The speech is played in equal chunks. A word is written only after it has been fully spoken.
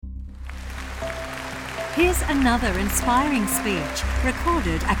Here's another inspiring speech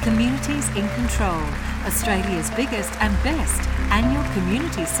recorded at Communities in Control, Australia's biggest and best annual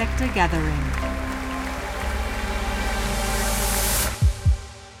community sector gathering.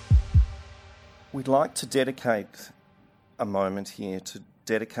 We'd like to dedicate a moment here to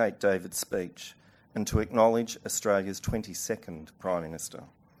dedicate David's speech and to acknowledge Australia's 22nd Prime Minister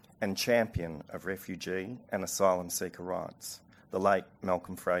and champion of refugee and asylum seeker rights, the late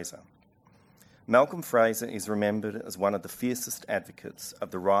Malcolm Fraser. Malcolm Fraser is remembered as one of the fiercest advocates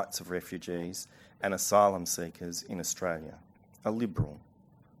of the rights of refugees and asylum seekers in Australia, a Liberal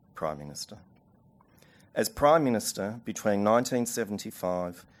Prime Minister. As Prime Minister between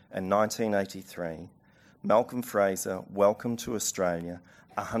 1975 and 1983, Malcolm Fraser welcomed to Australia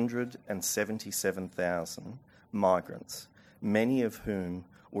 177,000 migrants, many of whom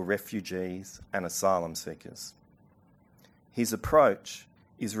were refugees and asylum seekers. His approach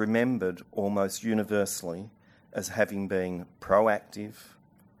is remembered almost universally as having been proactive,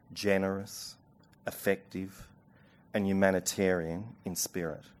 generous, effective, and humanitarian in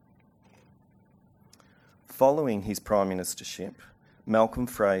spirit. Following his Prime Ministership, Malcolm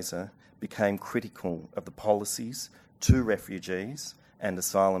Fraser became critical of the policies to refugees and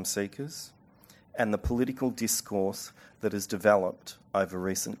asylum seekers and the political discourse that has developed over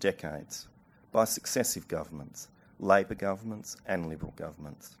recent decades by successive governments, Labor governments and Liberal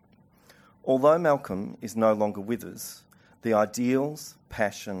governments. Although Malcolm is no longer with us, the ideals,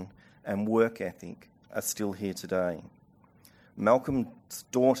 passion and work ethic are still here today. Malcolm's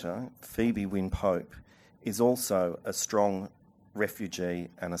daughter, Phoebe Wynn-Pope, is also a strong refugee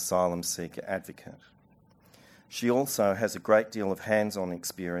and asylum seeker advocate. She also has a great deal of hands-on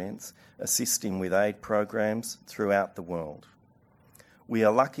experience assisting with aid programs throughout the world. We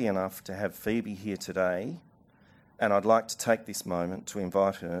are lucky enough to have Phoebe here today, and I'd like to take this moment to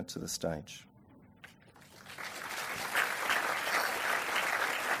invite her to the stage.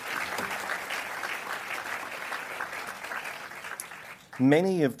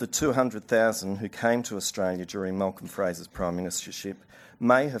 Many of the 200,000 who came to Australia during Malcolm Fraser's Prime Ministership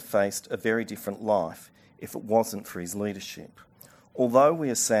may have faced a very different life if it wasn't for his leadership. Although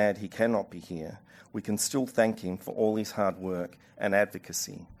we are sad he cannot be here, we can still thank him for all his hard work and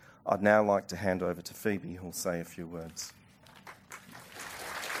advocacy. I'd now like to hand over to Phoebe, who'll say a few words.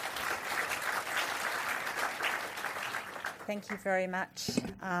 Thank you very much.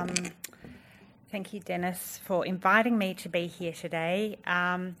 Thank you, Dennis, for inviting me to be here today.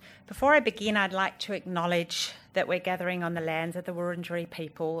 Before I begin, I'd like to acknowledge that we're gathering on the lands of the Wurundjeri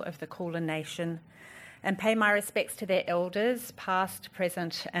people of the Kulin Nation and pay my respects to their elders, past,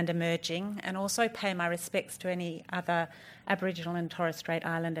 present and emerging, and also pay my respects to any other Aboriginal and Torres Strait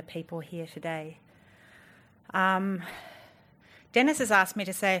Islander people here today. Dennis has asked me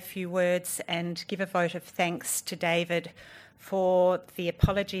to say a few words and give a vote of thanks to David for the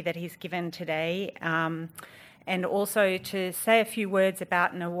apology that he's given today, and also to say a few words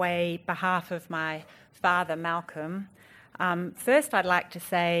about, in a way, behalf of my father, Malcolm. First, I'd like to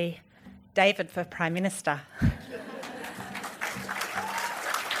say, David for Prime Minister.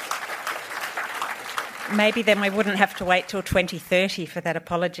 Maybe then we wouldn't have to wait till 2030 for that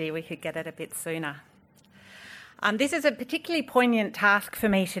apology. We could get it a bit sooner. This is a particularly poignant task for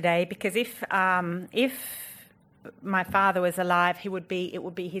me today because if my father was alive, it would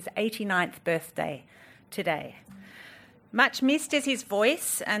be his 89th birthday today. Much missed is his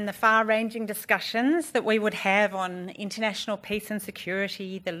voice and the far-ranging discussions that we would have on international peace and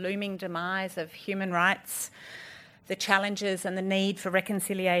security, the looming demise of human rights, the challenges and the need for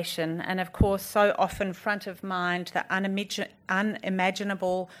reconciliation, and of course so often front of mind the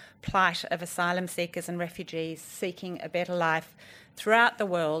unimaginable plight of asylum seekers and refugees seeking a better life throughout the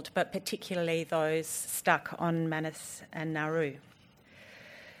world, but particularly those stuck on Manus and Nauru.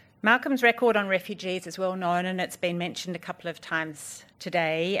 Malcolm's record on refugees is well known and it's been mentioned a couple of times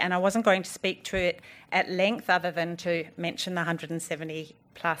today, and I wasn't going to speak to it at length other than to mention the 170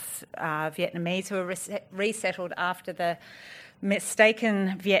 plus Vietnamese who were resettled after the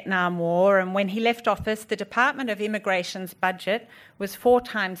mistaken Vietnam War, and when he left office the Department of Immigration's budget was 4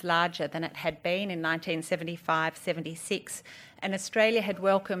 times larger than it had been in 1975-76, and Australia had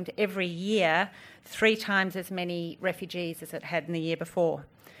welcomed every year 3 times as many refugees as it had in the year before.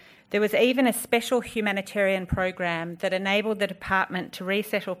 There was even a special humanitarian program that enabled the department to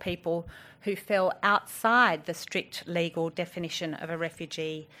resettle people who fell outside the strict legal definition of a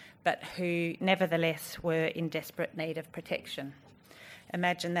refugee, but who nevertheless were in desperate need of protection.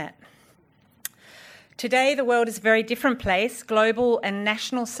 Imagine that. Today, the world is a very different place. Global and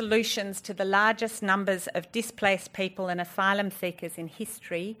national solutions to the largest numbers of displaced people and asylum seekers in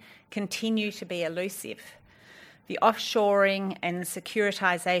history continue to be elusive. The offshoring and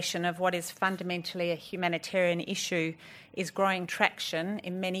securitization of what is fundamentally a humanitarian issue is growing traction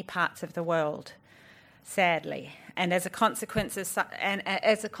in many parts of the world, sadly. And as a consequence,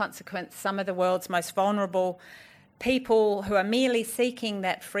 some of the world's most vulnerable people who are merely seeking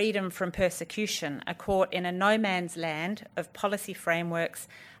that freedom from persecution are caught in a no man's land of policy frameworks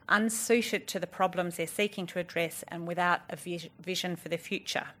unsuited to the problems they're seeking to address and without a vision for the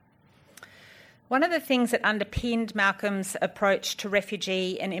future. One of the things that underpinned Malcolm's approach to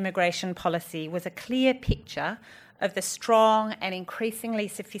refugee and immigration policy was a clear picture of the strong and increasingly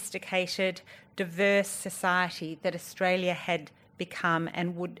sophisticated, diverse society that Australia had become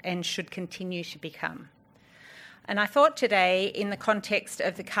and should continue to become. And I thought today, in the context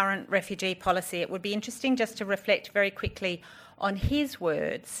of the current refugee policy, it would be interesting just to reflect very quickly on his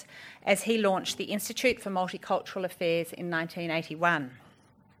words as he launched the Institute for Multicultural Affairs in 1981.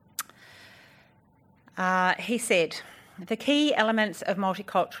 He said, "The key elements of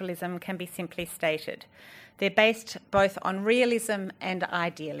multiculturalism can be simply stated. They're based both on realism and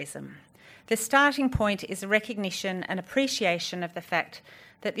idealism. The starting point is a recognition and appreciation of the fact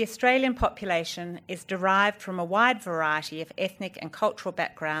that the Australian population is derived from a wide variety of ethnic and cultural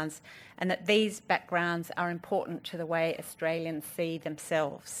backgrounds, and that these backgrounds are important to the way Australians see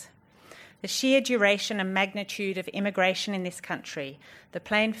themselves. The sheer duration and magnitude of immigration in this country, the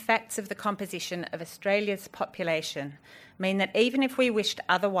plain facts of the composition of Australia's population, mean that even if we wished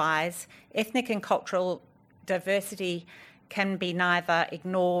otherwise, ethnic and cultural diversity can be neither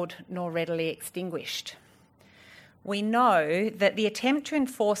ignored nor readily extinguished. We know that the attempt to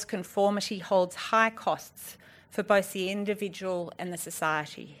enforce conformity holds high costs for both the individual and the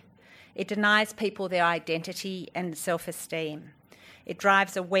society. It denies people their identity and self-esteem. It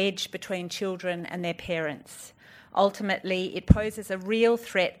drives a wedge between children and their parents. Ultimately, it poses a real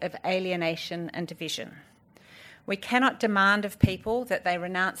threat of alienation and division. We cannot demand of people that they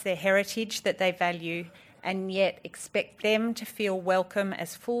renounce their heritage that they value and yet expect them to feel welcome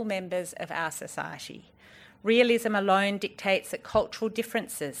as full members of our society. Realism alone dictates that cultural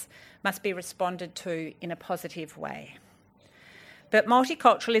differences must be responded to in a positive way. But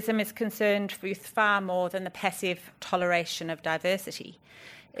multiculturalism is concerned with far more than the passive toleration of diversity.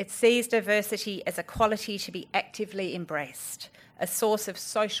 It sees diversity as a quality to be actively embraced, a source of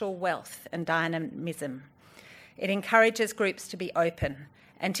social wealth and dynamism. It encourages groups to be open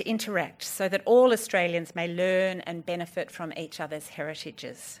and to interact so that all Australians may learn and benefit from each other's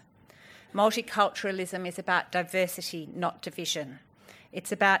heritages. Multiculturalism is about diversity, not division.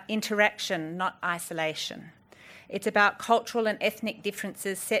 It's about interaction, not isolation. It's about cultural and ethnic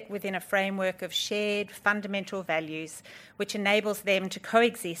differences set within a framework of shared fundamental values which enables them to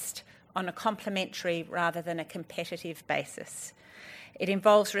coexist on a complementary rather than a competitive basis. It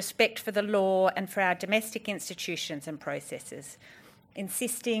involves respect for the law and for our domestic institutions and processes.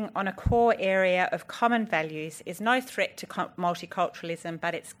 Insisting on a core area of common values is no threat to multiculturalism,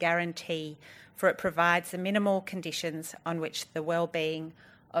 but its guarantee, for it provides the minimal conditions on which the well-being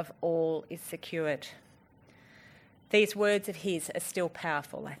of all is secured." These words of his are still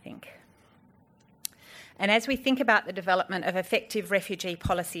powerful, I think. And as we think about the development of effective refugee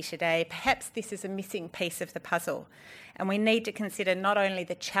policy today, perhaps this is a missing piece of the puzzle, and we need to consider not only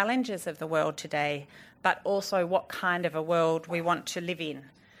the challenges of the world today, but also what kind of a world we want to live in,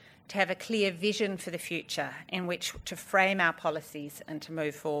 to have a clear vision for the future in which to frame our policies and to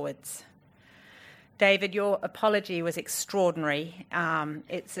move forwards. David, your apology was extraordinary.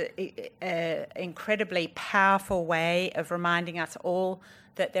 It's an incredibly powerful way of reminding us all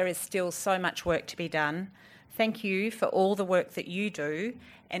that there is still so much work to be done. Thank you for all the work that you do,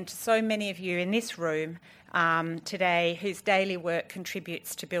 and to so many of you in this room today whose daily work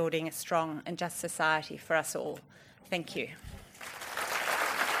contributes to building a strong and just society for us all. Thank you.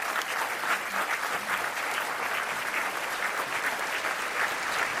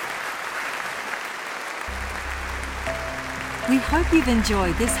 We hope you've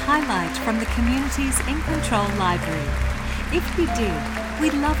enjoyed this highlight from the Communities in Control Library. If you did,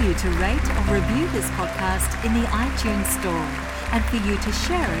 we'd love you to rate or review this podcast in the iTunes Store and for you to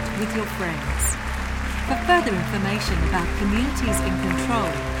share it with your friends. For further information about Communities in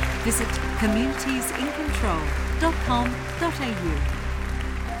Control, visit communitiesincontrol.com.au.